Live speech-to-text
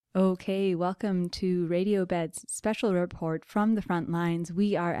Okay, welcome to Radio Bed's special report from the front lines.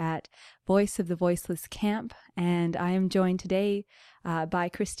 We are at Voice of the Voiceless Camp, and I am joined today by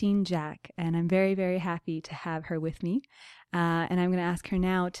Christine Jack, and I'm very, very happy to have her with me. And I'm going to ask her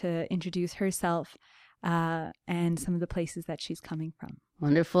now to introduce herself and some of the places that she's coming from.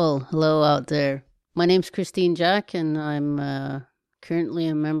 Wonderful. Hello out there. My name's Christine Jack, and I'm currently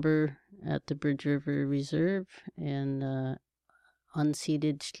a member at the Bridge River Reserve in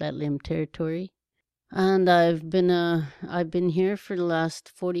unceded Stlatliam territory. And I've been here for the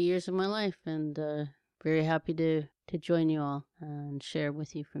last 40 years of my life, and very happy to join you all and share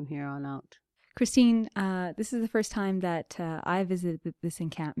with you from here on out. Christine, this is the first time that I visited this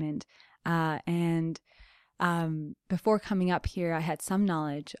encampment, and before coming up here, I had some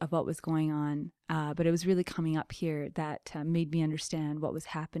knowledge of what was going on, but it was really coming up here that made me understand what was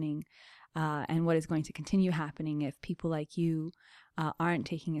happening and what is going to continue happening if people like you aren't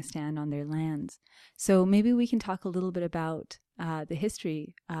taking a stand on their lands. So maybe we can talk a little bit about the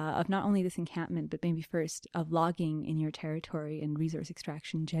history of not only this encampment, but maybe first of logging in your territory and resource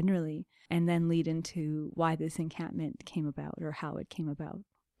extraction generally, and then lead into why this encampment came about or how it came about.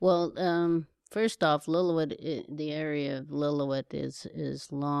 Well, first off, Lillooet, the area of Lillooet is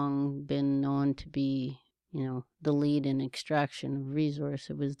long been known to be, the lead in extraction of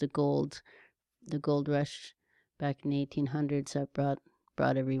resource. It was the gold rush back in the 1800s that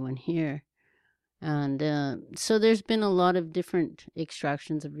brought everyone here. And so there's been a lot of different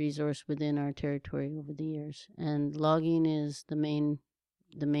extractions of resource within our territory over the years. And logging is the main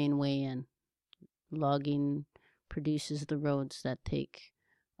way in. Logging produces the roads that take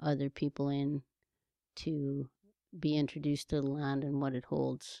other people in to be introduced to the land and what it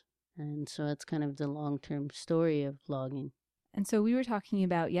holds. And so that's kind of the long-term story of logging. And so we were talking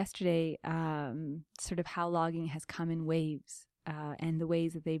about yesterday sort of how logging has come in waves and the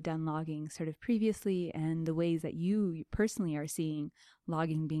ways that they've done logging sort of previously and the ways that you personally are seeing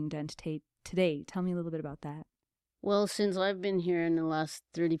logging being done today. Tell me a little bit about that. Well, since I've been here in the last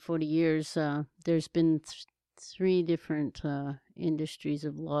 30, 40 years, there's been three different industries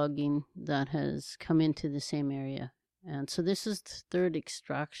of logging that has come into the same area. And so this is the third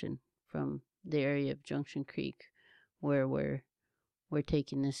extraction from the area of Junction Creek where we're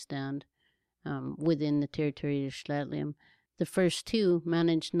taking this stand within the territory of Stlatliam. The first two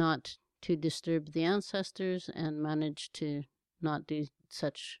managed not to disturb the ancestors and managed to not do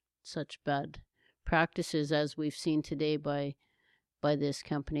such bad practices as we've seen today by this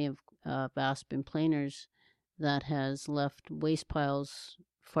company of Aspen Planers that has left waste piles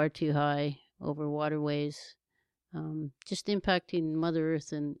far too high over waterways, just impacting Mother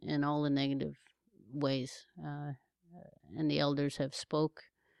Earth in all the negative ways. And the elders have spoke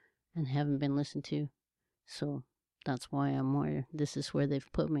and haven't been listened to. So that's why this is where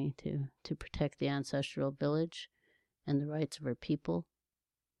they've put me to protect the ancestral village and the rights of our people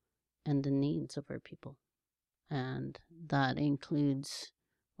and the needs of our people. And that includes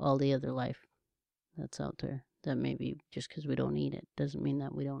all the other life that's out there that maybe just because we don't need it doesn't mean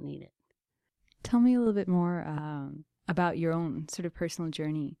that we don't need it. Tell me a little bit more about your own sort of personal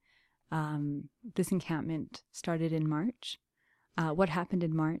journey. This encampment started in March. What happened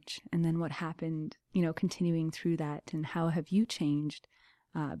in March, and then what happened, continuing through that, and how have you changed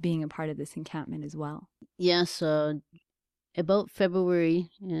being a part of this encampment as well? Yes, about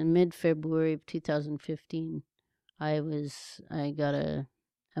mid-February of 2015, I got a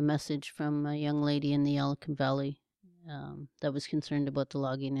message from a young lady in the Yalakan Valley that was concerned about the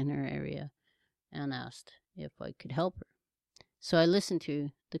logging in her area and asked if I could help her. So I listened to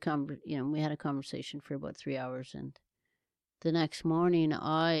we had a conversation for about 3 hours, and the next morning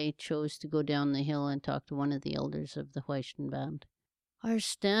I chose to go down the hill and talk to one of the elders of the Huaishan band. Our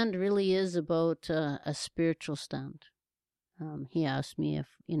stand really is about a spiritual stand. He asked me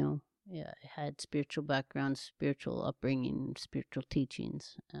if, I had spiritual background, spiritual upbringing, spiritual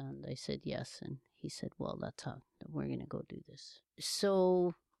teachings. And I said yes. And he said, well, that's how we're going to go do this.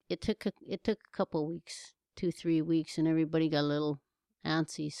 So it took a couple weeks, 2-3 weeks, and everybody got a little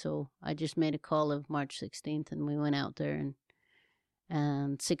antsy. So I just made a call of March 16th, and we went out there,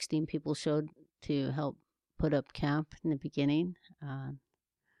 and 16 people showed to help put up camp in the beginning.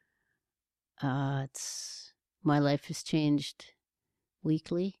 My life has changed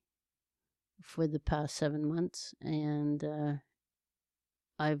weekly for the past 7 months, and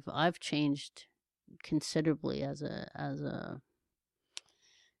I've changed considerably as a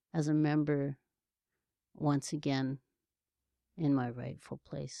member once again in my rightful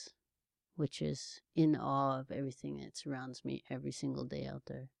place, which is in awe of everything that surrounds me every single day out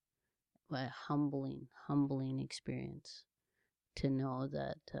there. A humbling experience to know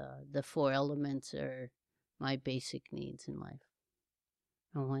that the four elements are my basic needs in life.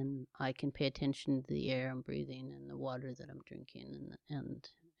 And when I can pay attention to the air I'm breathing and the water that I'm drinking and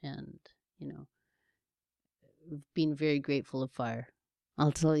you know, being very grateful of fire.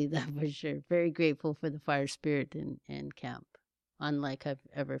 I'll tell you that for sure. Very grateful for the fire spirit in camp, unlike I've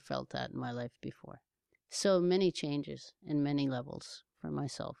ever felt that in my life before. So many changes in many levels for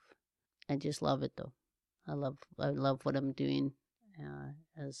myself. I just love it though. I love what I'm doing.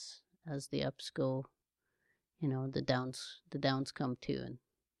 As the ups go, you know, the downs come too,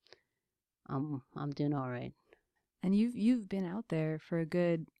 and I'm doing all right. And you've been out there for a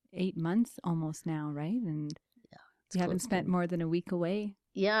good 8 months almost now, right? And Yeah, you haven't spent more than a week away.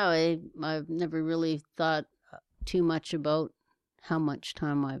 Yeah, I've never really thought too much about how much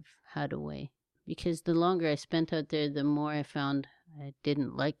time I've had away, because the longer I spent out there, the more I found I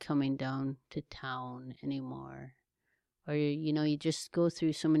didn't like coming down to town anymore. Or you know, you just go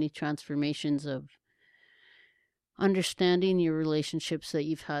through so many transformations of understanding your relationships that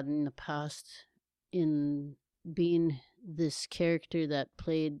you've had in the past, in being this character that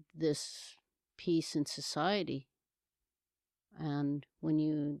played this piece in society. And when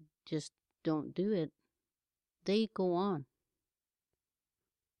you just don't do it, they go on.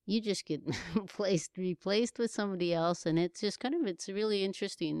 You just get replaced with somebody else, and it's just it's really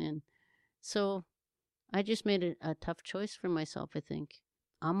interesting. And so I just made a tough choice for myself, I think.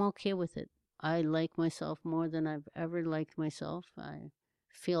 I'm okay with it. I like myself more than I've ever liked myself. I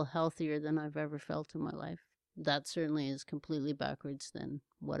feel healthier than I've ever felt in my life. That certainly is completely backwards than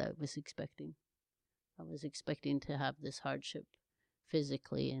what I was expecting. I was expecting to have this hardship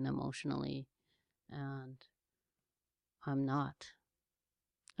physically and emotionally, and I'm not.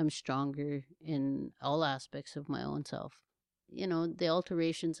 I'm stronger in all aspects of my own self. You know, the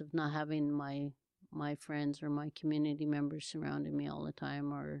alterations of not having my friends or my community members surrounding me all the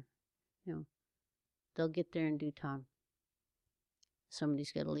time, or, you know, they'll get there in due time.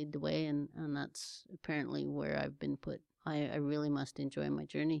 Somebody's got to lead the way, and that's apparently where I've been put. I really must enjoy my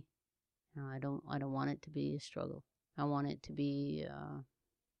journey. You know, I don't want it to be a struggle. I want it to be,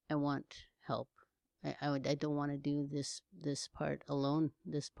 I want help. I don't want to do this part alone,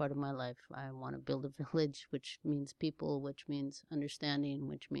 this part of my life. I want to build a village, which means people, which means understanding,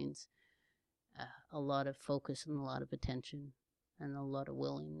 which means a lot of focus and a lot of attention and a lot of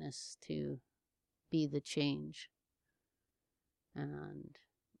willingness to be the change and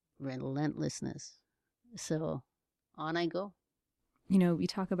relentlessness. So on I go. You know, we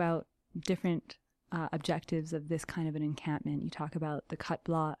talk about different objectives of this kind of an encampment. You talk about the cut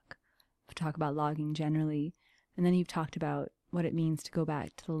block, you talk about logging generally, and then you've talked about what it means to go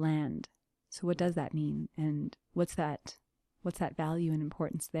back to the land. So what does that mean, and what's that value and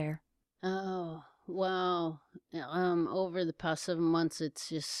importance there? Oh, wow. Over the past 7 months, it's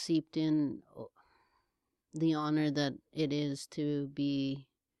just seeped in the honor that it is to be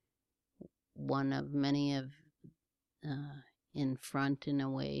one of many of in front, in a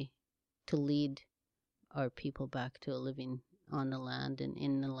way, to lead our people back to a living on the land and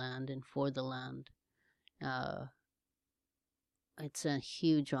in the land and for the land. It's a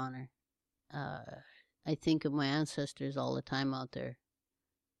huge honor. I think of my ancestors all the time out there,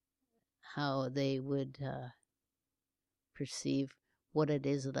 how they would perceive what it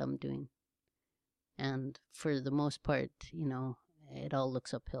is that I'm doing. And for the most part, you know, it all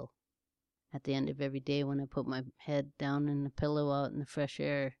looks uphill. At the end of every day, when I put my head down in the pillow out in the fresh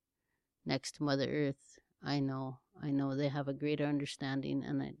air next to Mother Earth, I know they have a greater understanding,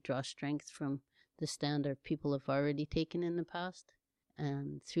 and I draw strength from the stand our people have already taken in the past.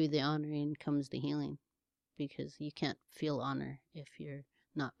 And through the honoring comes the healing, because you can't feel honor if you're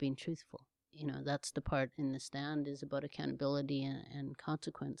not being truthful. You know, that's the part in the stand is about accountability and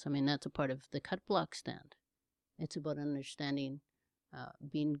consequence. I mean, that's a part of the cut block stand. It's about understanding,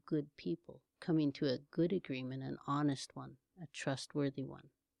 being good people, coming to a good agreement, an honest one, a trustworthy one.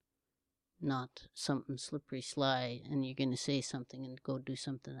 Not something slippery sly and you're going to say something and go do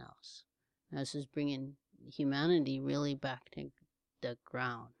something else. This is bringing humanity really back to the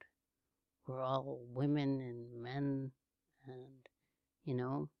ground. We're all women and men, and, you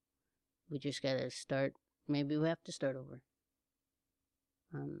know, we just got to start. Maybe we have to start over.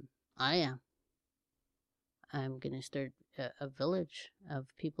 I am. I'm going to start a village of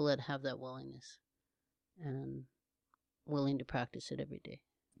people that have that willingness and willing to practice it every day.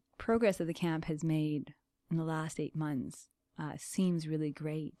 Progress that the camp has made in the last 8 months seems really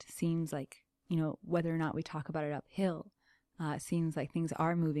great. Seems like, you know, whether or not we talk about it uphill, seems like things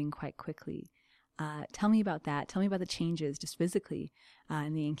are moving quite quickly. Tell me about that. Tell me about the changes just physically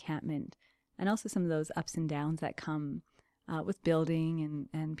in the encampment, and also some of those ups and downs that come with building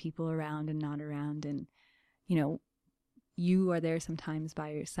and people around and not around. And, you know, you are there sometimes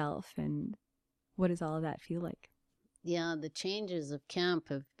by yourself. And what does all of that feel like? Yeah, the changes of camp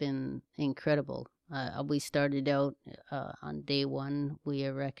have been incredible. We started out on day one, we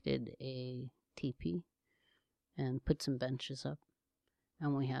erected a teepee and put some benches up.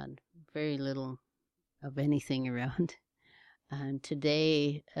 And we had very little of anything around. And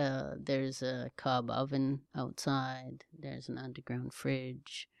today, there's a cob oven outside, there's an underground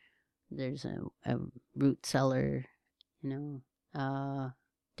fridge, there's a root cellar, you know.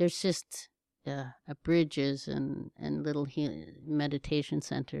 There's just bridges and little meditation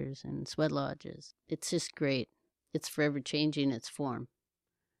centers and sweat lodges. It's just great. It's forever changing its form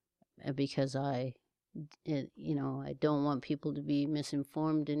because I don't want people to be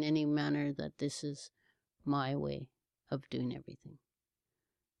misinformed in any manner that this is my way of doing everything.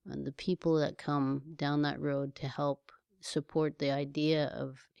 And the people that come down that road to help support the idea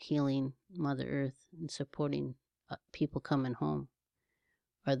of healing Mother Earth and supporting people coming home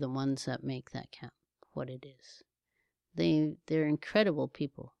are the ones that make that camp what it is. They're incredible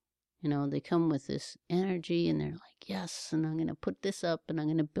people. You know, they come with this energy and they're like, yes, and I'm going to put this up and I'm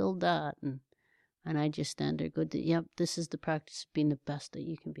going to build that. And I just stand there go, yep, this is the practice of being the best that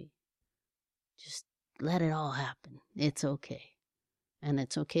you can be. Just let it all happen. It's okay. And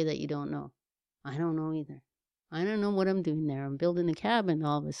it's okay that you don't know. I don't know either. I don't know what I'm doing there. I'm building a cabin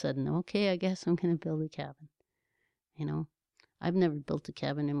all of a sudden. Okay, I guess I'm going to build a cabin. You know, I've never built a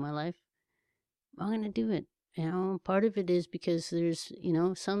cabin in my life. I'm going to do it. You know, part of it is because there's,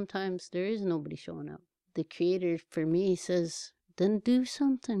 sometimes there is nobody showing up. The creator for me says, then do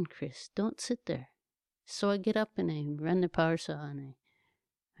something, Chris. Don't sit there. So I get up and I run the power saw and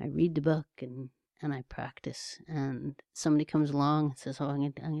I read the book and I practice. And somebody comes along and says, oh, I'm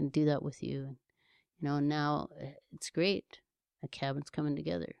going to do that with you. And, now it's great. A cabin's coming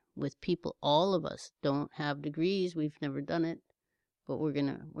together with people. All of us don't have degrees. We've never done it. But we're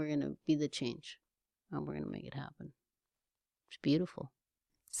gonna be the change. And we're going to make it happen. It's beautiful.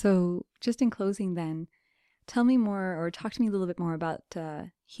 So just in closing then, tell me more or talk to me a little bit more about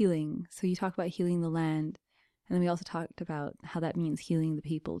healing. So you talk about healing the land, and then we also talked about how that means healing the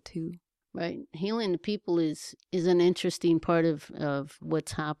people too. Right. Healing the people is an interesting part of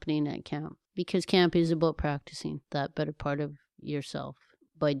what's happening at camp, because camp is about practicing that better part of yourself.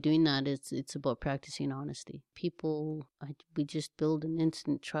 By doing that, it's about practicing honesty. People, we just build an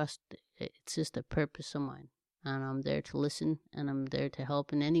instant trust. It's just a purpose of mine. And I'm there to listen, and I'm there to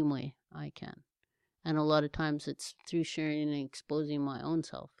help in any way I can. And a lot of times it's through sharing and exposing my own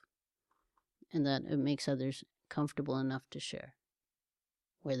self. And that it makes others comfortable enough to share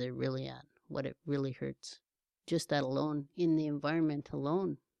where they're really at, what it really hurts. Just that alone, in the environment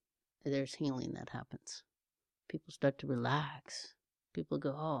alone, there's healing that happens. People start to relax. People go,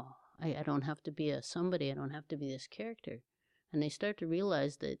 oh, I don't have to be a somebody. I don't have to be this character. And they start to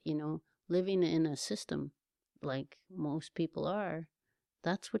realize that, living in a system like most people are,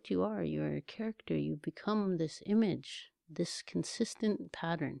 that's what you are. You're a character. You become this image, this consistent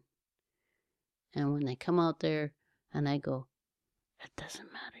pattern. And when they come out there and I go, it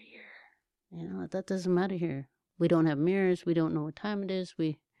doesn't matter here. That doesn't matter here. We don't have mirrors. We don't know what time it is.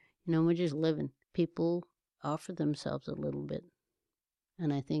 We're just living. People offer themselves a little bit.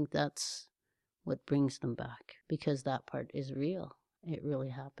 And I think that's what brings them back, because that part is real. It really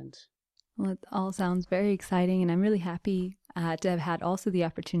happens. Well, it all sounds very exciting, and I'm really happy to have had also the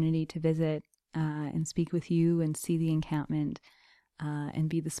opportunity to visit and speak with you and see the encampment and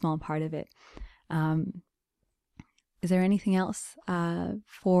be the small part of it. Is there anything else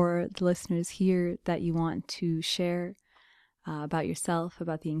for the listeners here that you want to share about yourself,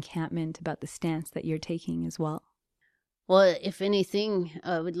 about the encampment, about the stance that you're taking as well? Well, if anything,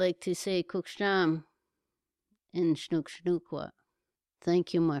 I would like to say Kuksham and Shnook Shnookwa.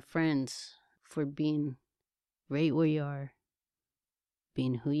 Thank you, my friends, for being right where you are,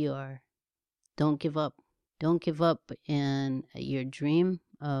 being who you are. Don't give up. Don't give up in your dream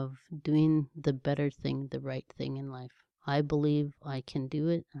of doing the better thing, the right thing in life. I believe I can do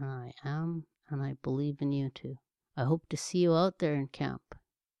it, and I am, and I believe in you too. I hope to see you out there in camp.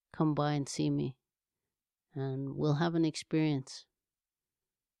 Come by and see me, and we'll have an experience,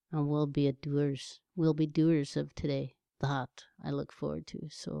 and we'll be doers. We'll be doers of today. That I look forward to.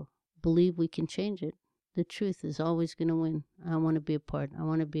 So believe we can change it. The truth is always going to win. I want to be a part. I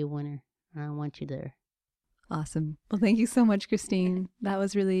want to be a winner, and I want you there. Awesome. Well, thank you so much, Christine. That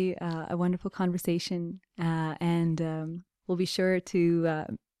was really a wonderful conversation. And we'll be sure to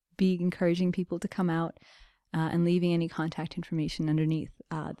be encouraging people to come out and leaving any contact information underneath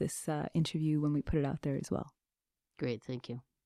this interview when we put it out there as well. Great. Thank you.